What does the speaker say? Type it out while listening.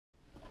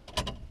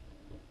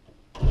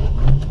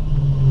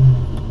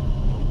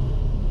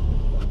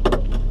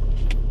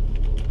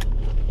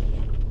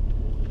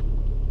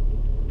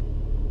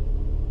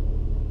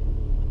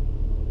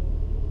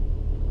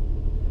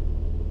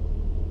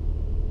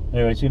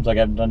Anyway, it seems like I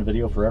haven't done a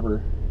video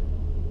forever.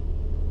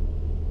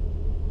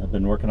 I've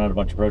been working on a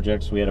bunch of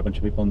projects. We had a bunch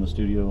of people in the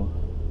studio.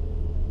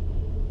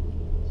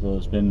 So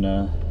there's been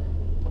a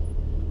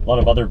lot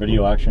of other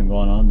video action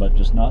going on, but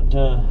just not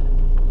for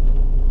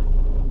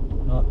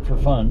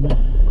fun.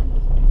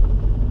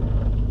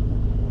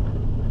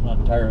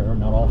 Not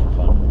all for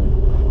fun.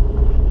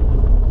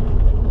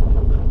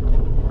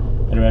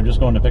 Anyway, I'm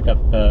just going to pick up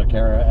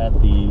Kara at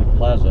the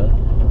plaza.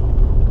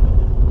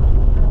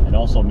 And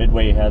also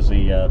Midway has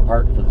a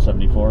part for the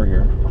 74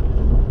 here.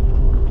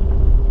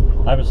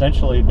 I've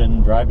essentially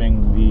been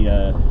driving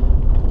the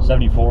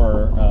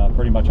 74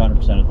 pretty much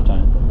 100% of the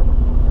time.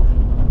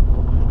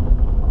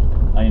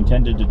 I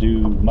intended to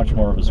do much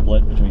more of a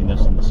split between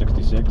this and the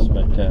 66,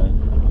 but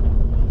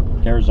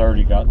Kara's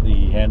already got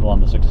the handle on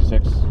the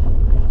 66,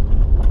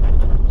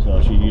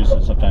 so she uses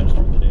it sometimes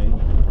during the day.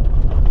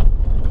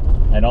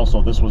 And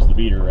also, this was the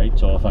beater, right?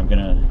 So if I'm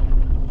gonna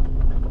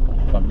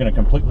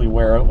completely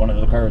wear out one of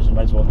the cars, it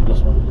might as well be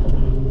this one.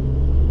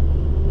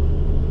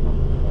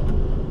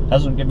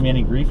 Hasn't given me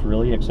any grief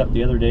really, except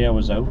the other day I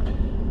was out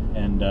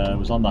and I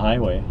was on the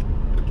highway,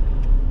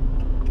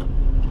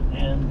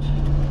 and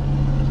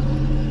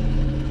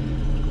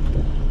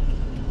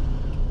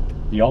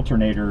the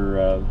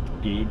alternator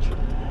gauge,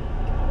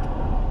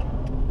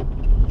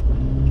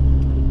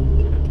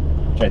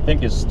 which I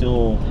think is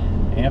still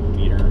amp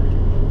meter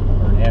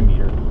or an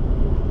ammeter.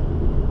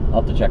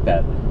 I'll have to check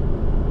that.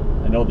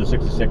 I know the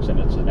 66 and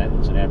it's an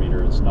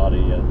ammeter. It's not a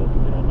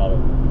not a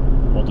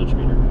voltage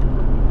meter.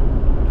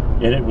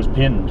 Yet it was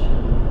pinned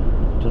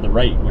to the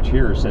right, which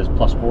here says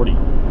plus 40.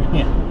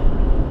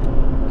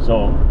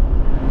 So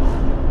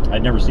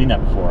I'd never seen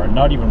that before. I'm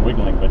not even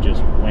wiggling, but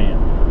just wham.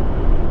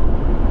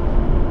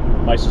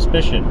 My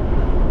suspicion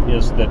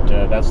is that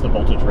that's the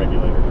voltage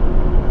regulator.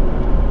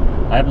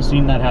 I haven't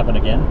seen that happen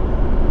again.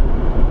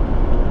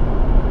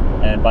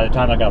 And by the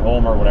time I got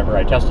home or whatever,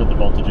 I tested the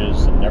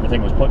voltages and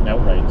everything was putting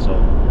out right, so.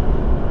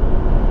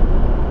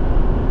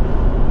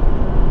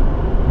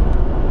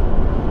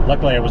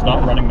 Luckily I was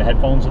not running the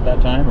headphones at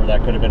that time, or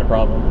that could have been a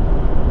problem.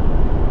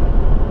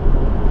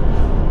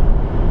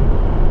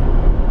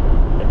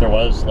 If there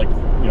was, like,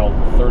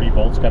 30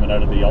 volts coming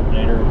out of the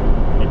alternator,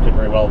 it could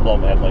very well blow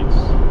the headlights.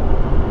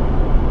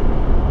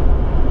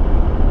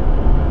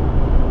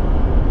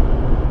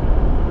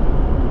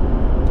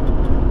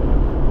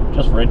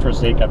 Just for interest's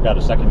sake, I've got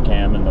a second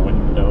cam in the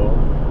window.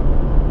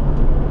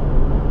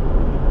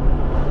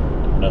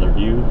 Give another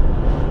view.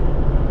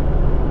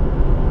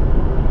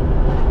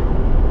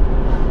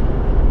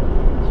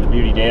 It's a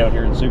beauty day out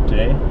here in Souk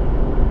today.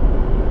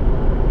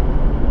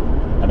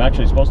 I'm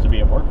actually supposed to be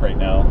at work right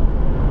now.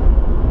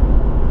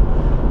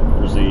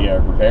 There's a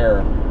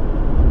repair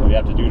that we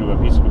have to do to a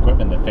piece of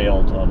equipment that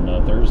failed on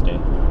Thursday.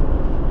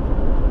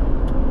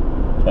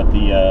 But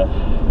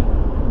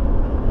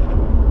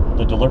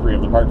the delivery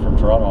of the part from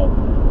Toronto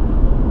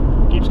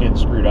keeps getting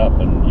screwed up,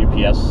 and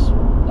UPS,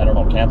 I don't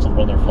know, canceled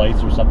one of their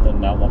flights or something.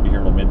 Now it won't be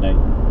here till midnight.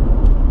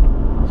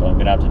 So I'm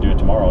gonna have to do it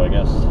tomorrow, I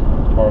guess.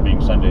 Tomorrow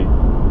being Sunday.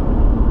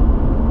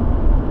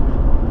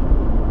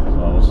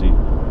 So we'll see.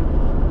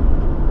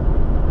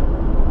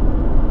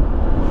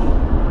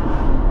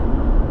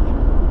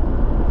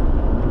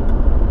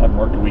 I haven't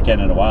worked a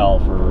weekend in a while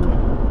for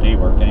day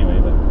work anyway,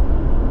 but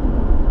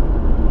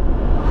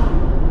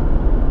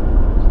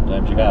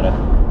sometimes you gotta.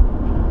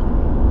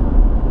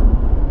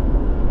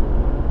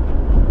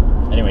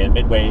 Anyway, at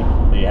Midway,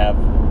 they have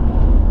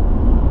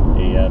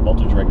a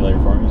voltage regulator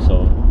for me,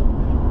 so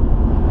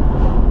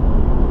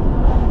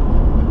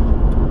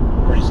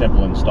pretty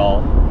simple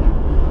install.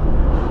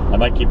 I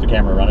might keep the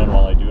camera running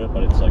while I do it,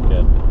 but it's like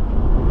a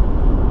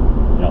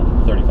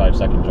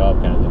 35-second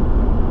job kind of thing.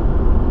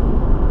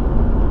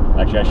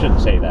 Actually, I shouldn't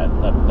say that.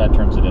 That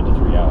turns it into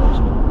 3 hours.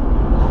 But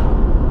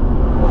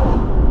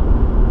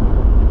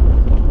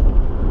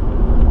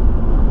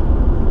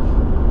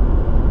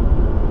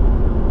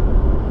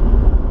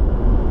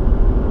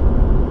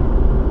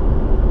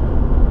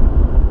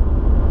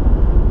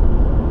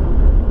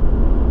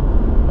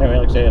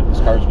say this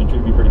car's been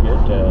treating me pretty good.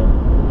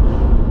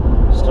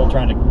 Still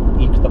trying to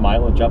eke the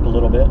mileage up a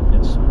little bit.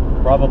 It's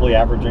probably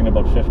averaging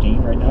about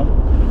 15 right now.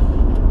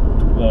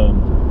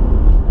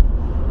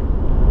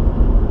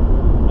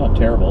 Not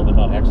terrible, but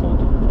not excellent.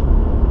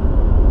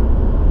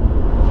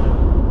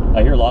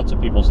 I hear lots of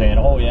people saying,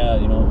 "Oh yeah,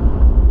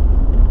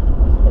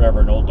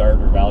 whatever, an old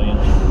Dart or Valiant,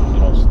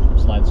 or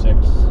Slide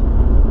 6."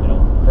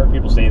 I've heard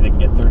people say they can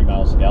get 30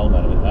 miles a gallon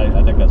out of it.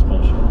 I think that's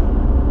bullshit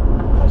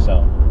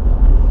myself.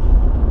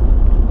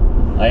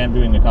 I am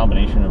doing a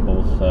combination of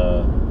both,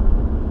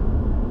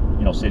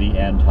 city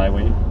and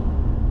highway.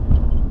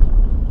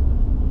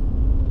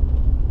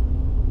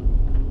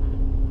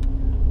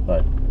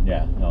 But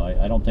yeah, no,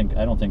 I don't think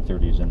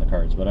 30 is in the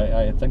cards, but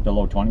I think the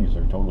low 20s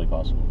are totally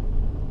possible.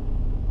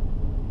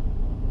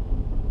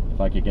 If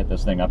I could get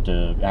this thing up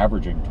to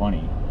averaging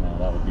 20,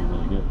 that would be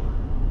really good.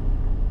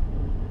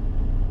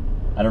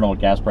 I don't know what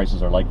gas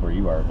prices are like where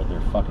you are, but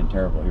they're fucking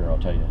terrible here, I'll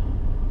tell you.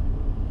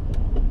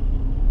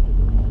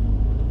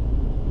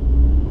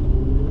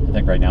 I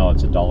think right now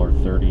it's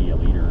 $1.30 a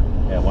liter.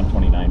 Yeah,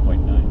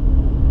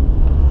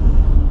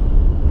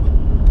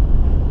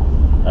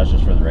 129.9. That's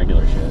just for the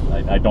regular shit.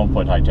 I don't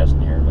put high test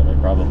in here, but I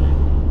probably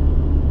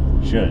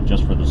should,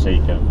 just for the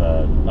sake of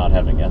not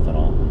having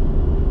ethanol.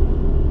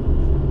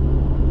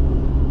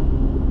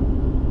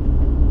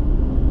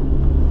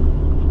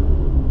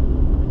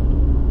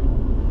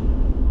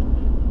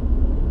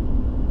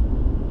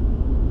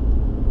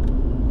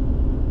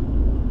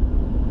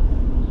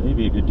 So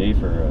maybe a good day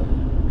for a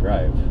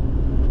drive.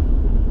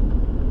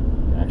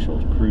 An actual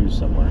cruise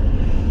somewhere.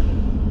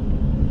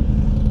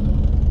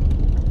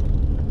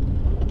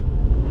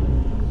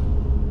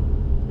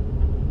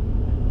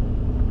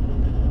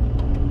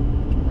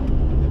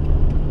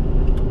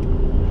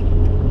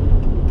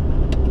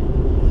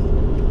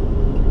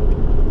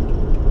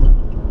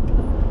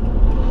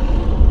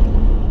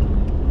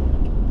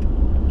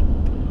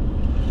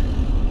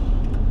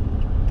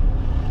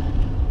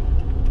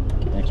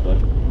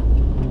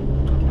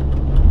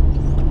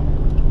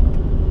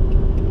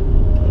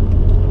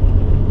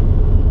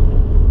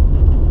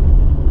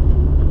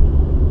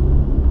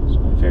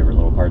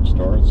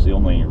 Store. It's the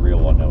only real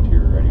one out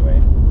here anyway,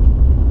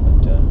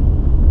 but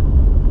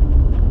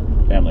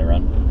family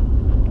run.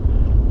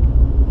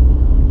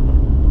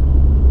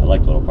 I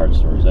like little parts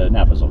stores.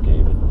 Napa's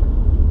okay, but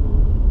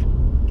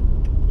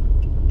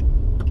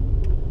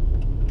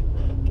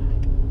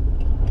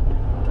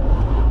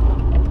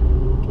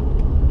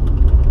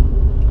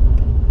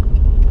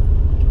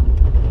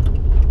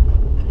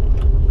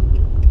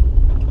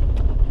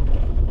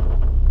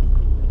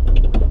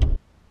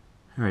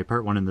alright,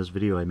 part one in this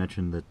video I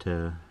mentioned that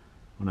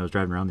when I was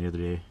driving around the other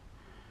day,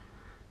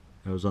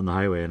 I was on the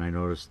highway and I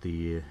noticed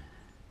the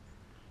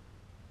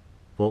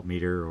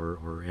voltmeter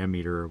or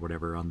ammeter or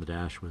whatever on the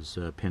dash was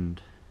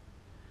pinned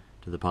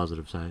to the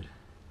positive side.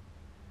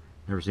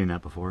 Never seen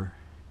that before.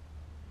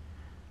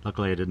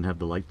 Luckily I didn't have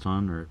the lights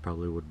on, or it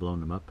probably would have blown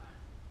them up.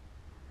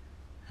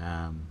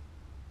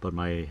 But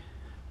my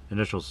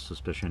initial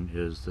suspicion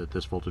is that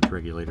this voltage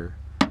regulator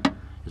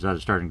is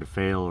either starting to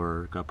fail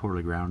or got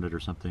poorly grounded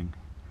or something,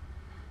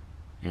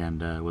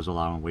 and was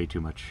allowing way too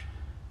much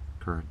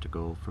current to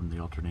go from the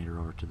alternator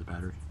over to the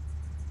battery.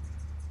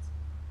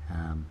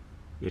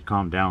 It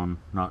calmed down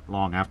not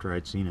long after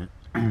I'd seen it,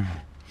 and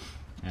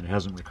it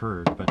hasn't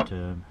recurred, but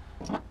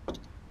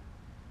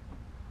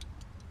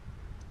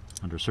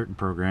under certain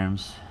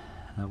programs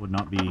that would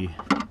not be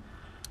a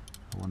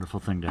wonderful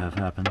thing to have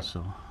happen,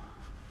 so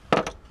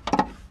I'm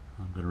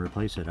going to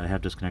replace it. I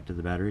have disconnected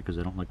the battery because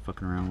I don't like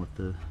fucking around with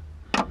the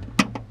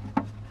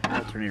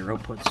alternator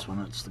outputs when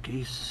that's the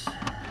case.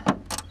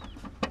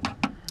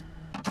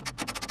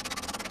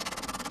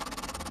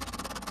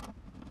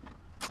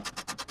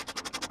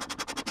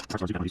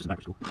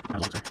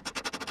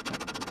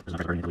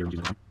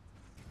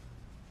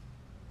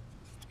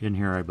 In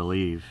here I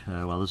believe,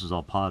 well, this is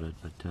all potted,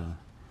 but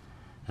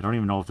I don't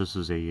even know if this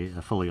is a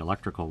fully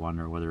electrical one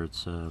or whether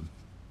it's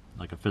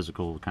like a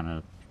physical kind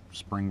of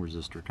spring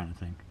resistor kind of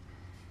thing.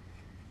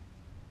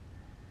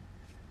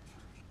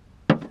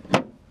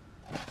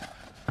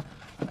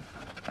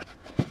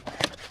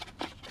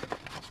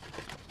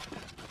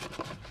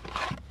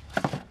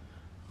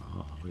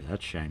 Oh, look at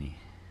that shiny.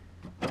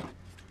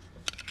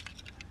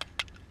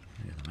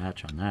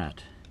 Match on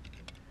that.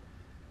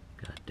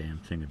 Goddamn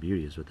thing of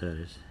beauty is what that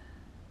is.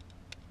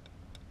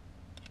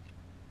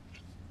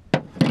 I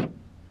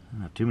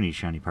don't have too many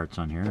shiny parts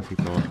on here.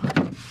 People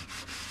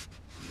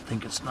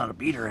think it's not a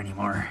beater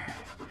anymore.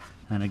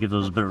 And I give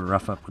those a bit of a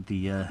rough up with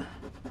the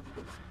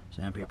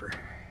sandpaper.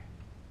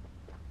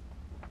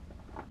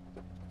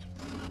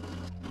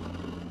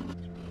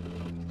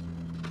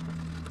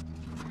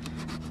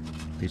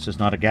 At least it's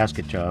not a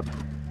gasket job.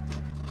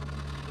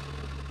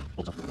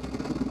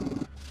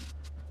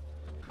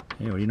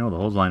 Hey, what do you know? The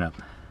holes line up.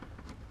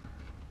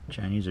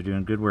 Chinese are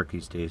doing good work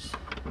these days.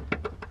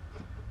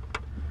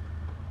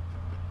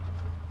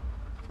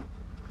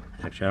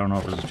 Actually, I don't know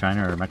if this is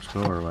China or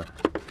Mexico or what.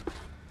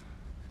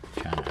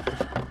 China.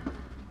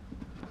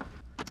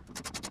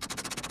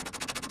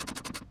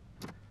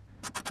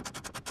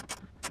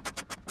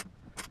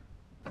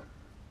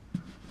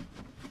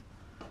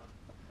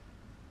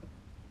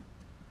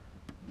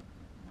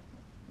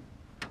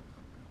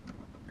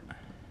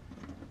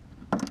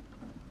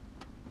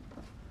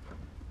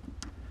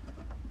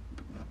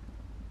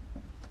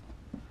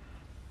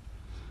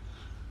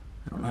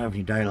 I don't have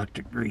any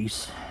dielectric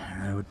grease.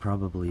 I would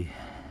probably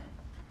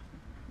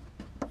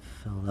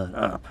fill that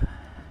up.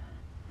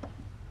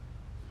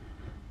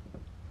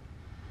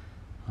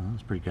 Well,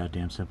 that's pretty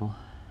goddamn simple.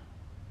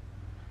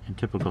 In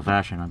typical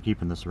fashion, I'm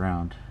keeping this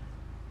around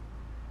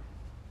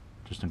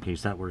just in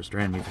case that were to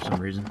strand me for some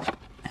reason.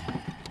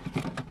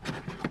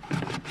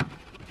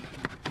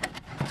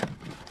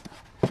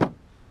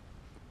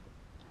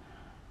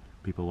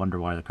 People wonder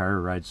why the car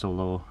rides so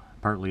low.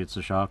 Partly it's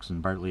the shocks,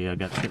 and partly I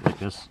got shit like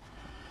this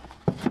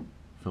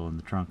filling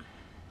the trunk.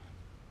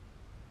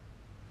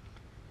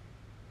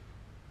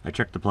 I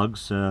checked the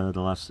plugs the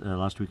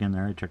last weekend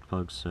there. I checked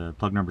plugs.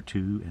 Plug number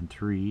 2 and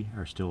 3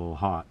 are still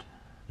hot.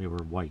 They were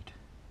white.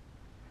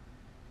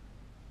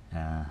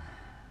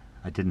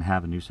 I didn't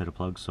have a new set of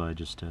plugs, so I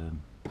just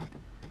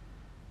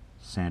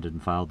sanded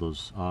and filed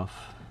those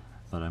off.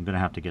 But I'm going to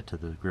have to get to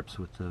the grips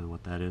with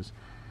what that is.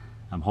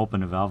 I'm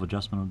hoping a valve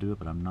adjustment will do it,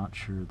 but I'm not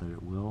sure that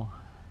it will.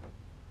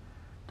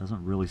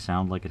 Doesn't really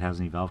sound like it has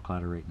any valve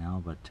clatter right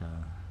now, but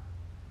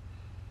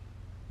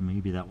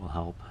maybe that will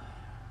help.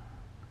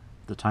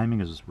 The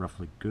timing is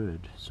roughly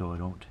good, so I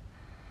don't.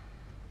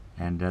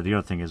 And the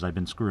other thing is I've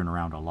been screwing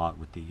around a lot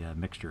with the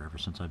mixture ever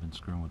since I've been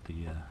screwing with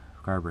the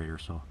carburetor,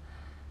 so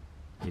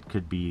it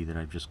could be that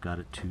I've just got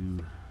it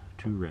too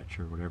rich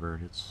or whatever.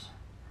 It's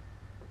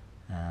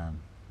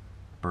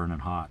burning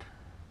hot,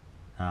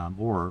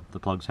 or the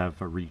plugs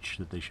have a reach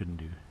that they shouldn't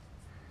do.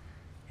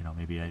 You know,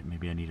 maybe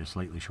I need a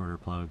slightly shorter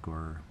plug,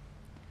 or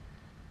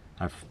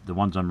the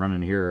ones I'm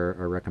running here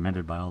are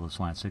recommended by all the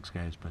Slant 6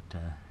 guys, but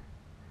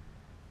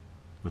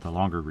with a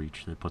longer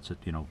reach that puts it,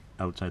 you know,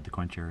 outside the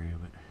quench area.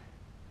 But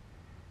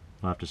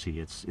we'll have to see.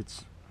 It's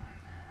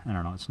I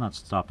don't know. It's not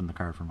stopping the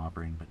car from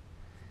operating, but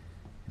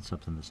it's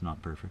something that's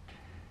not perfect.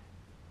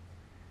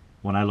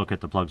 When I look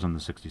at the plugs on the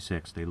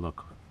 66, they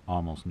look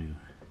almost new.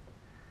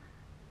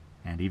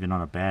 And even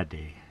on a bad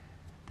day,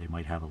 they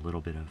might have a little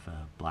bit of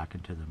black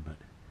into them, but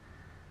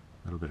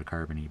a little bit of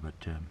carbony, but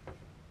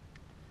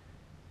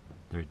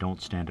they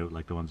don't stand out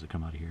like the ones that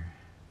come out of here.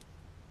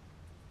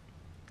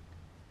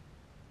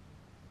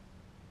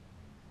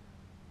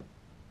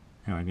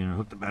 Anyway, I'm going to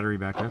hook the battery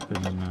back up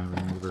and then we're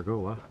going to give her a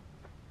go.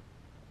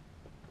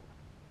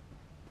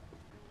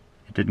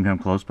 It didn't come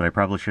close, but I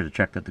probably should have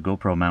checked that the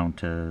GoPro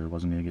mount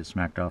wasn't going to get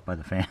smacked off by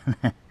the fan.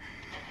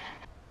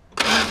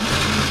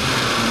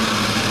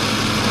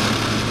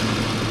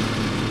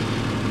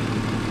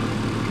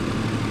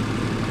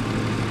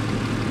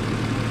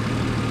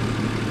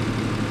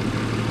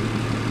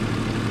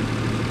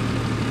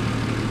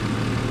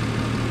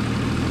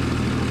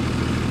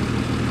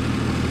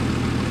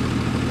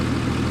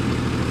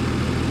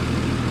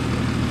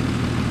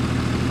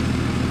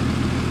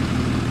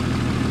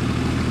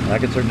 I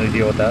could certainly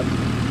deal with that.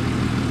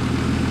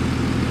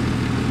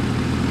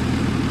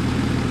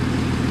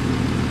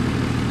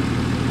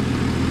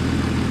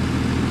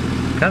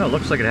 Kind of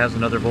looks like it has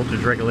another voltage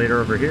regulator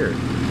over here,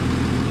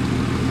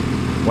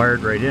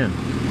 wired right in.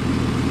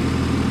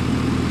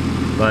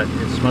 But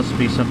it must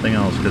be something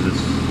else because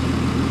it's,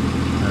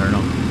 I don't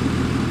know.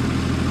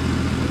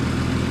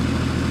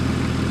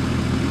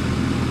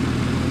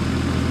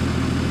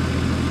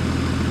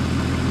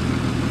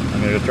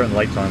 I'm going to go turn the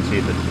lights on and see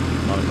if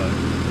it's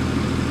modified.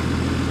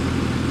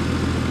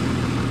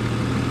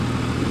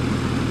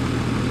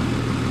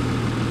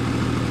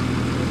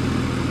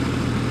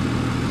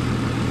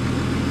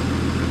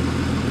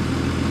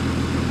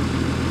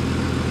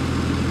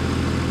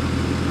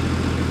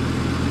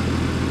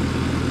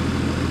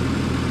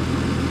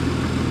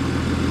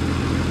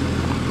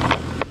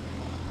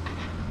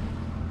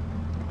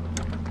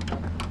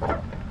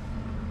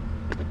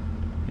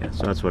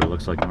 So that's what it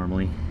looks like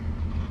normally.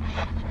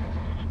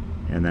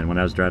 And then when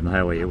I was driving the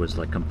highway, it was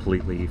like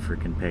completely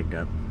freaking pegged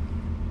up.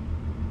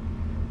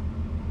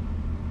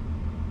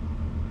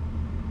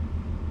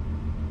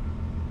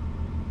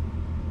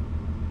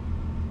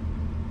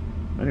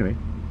 Anyway,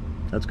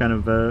 that's kind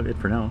of it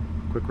for now.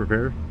 Quick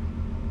repair.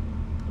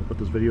 I'll put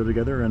this video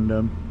together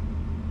and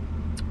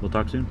we'll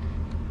talk soon.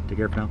 Take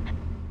care for now.